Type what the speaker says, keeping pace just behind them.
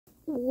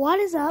What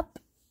is up?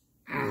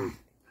 Today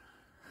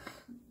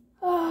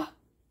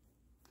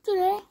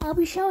I'll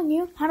be showing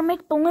you how to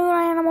make balloon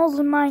animals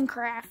in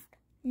Minecraft.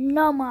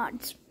 No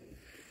mods.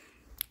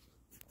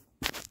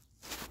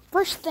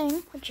 First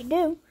thing, what you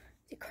do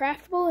is you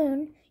craft a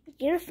balloon, you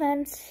get a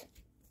fence,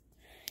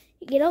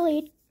 you get a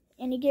lead,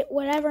 and you get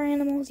whatever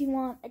animals you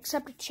want,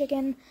 except a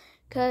chicken,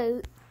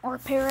 or a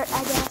parrot,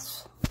 I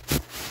guess.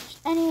 Just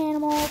any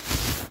animal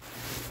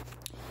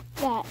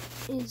that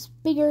is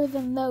bigger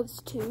than those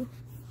two.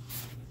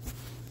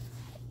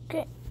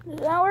 Okay,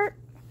 does that work?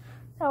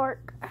 That'll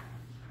work.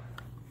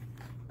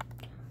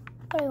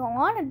 What you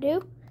want to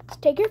do is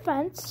take your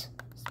fence,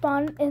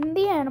 spawn in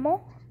the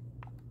animal,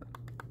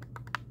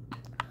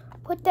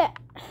 put that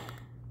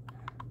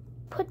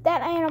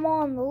animal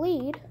on the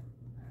lead,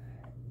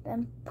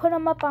 then put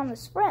him up on the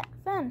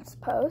fence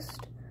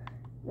post,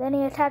 then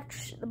you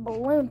attach the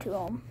balloon to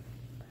him.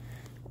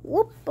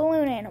 Whoop,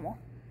 balloon animal.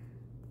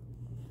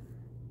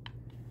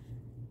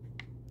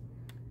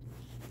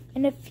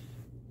 And if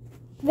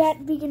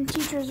that vegan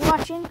teacher is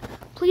watching,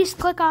 please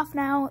click off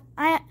now.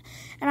 I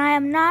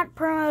am not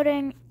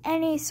promoting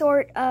any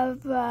sort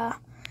of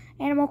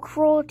animal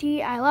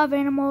cruelty. I love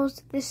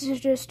animals. This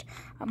is just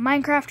a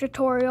Minecraft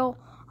tutorial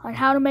on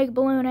how to make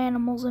balloon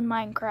animals in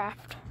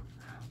Minecraft.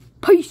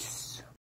 Peace!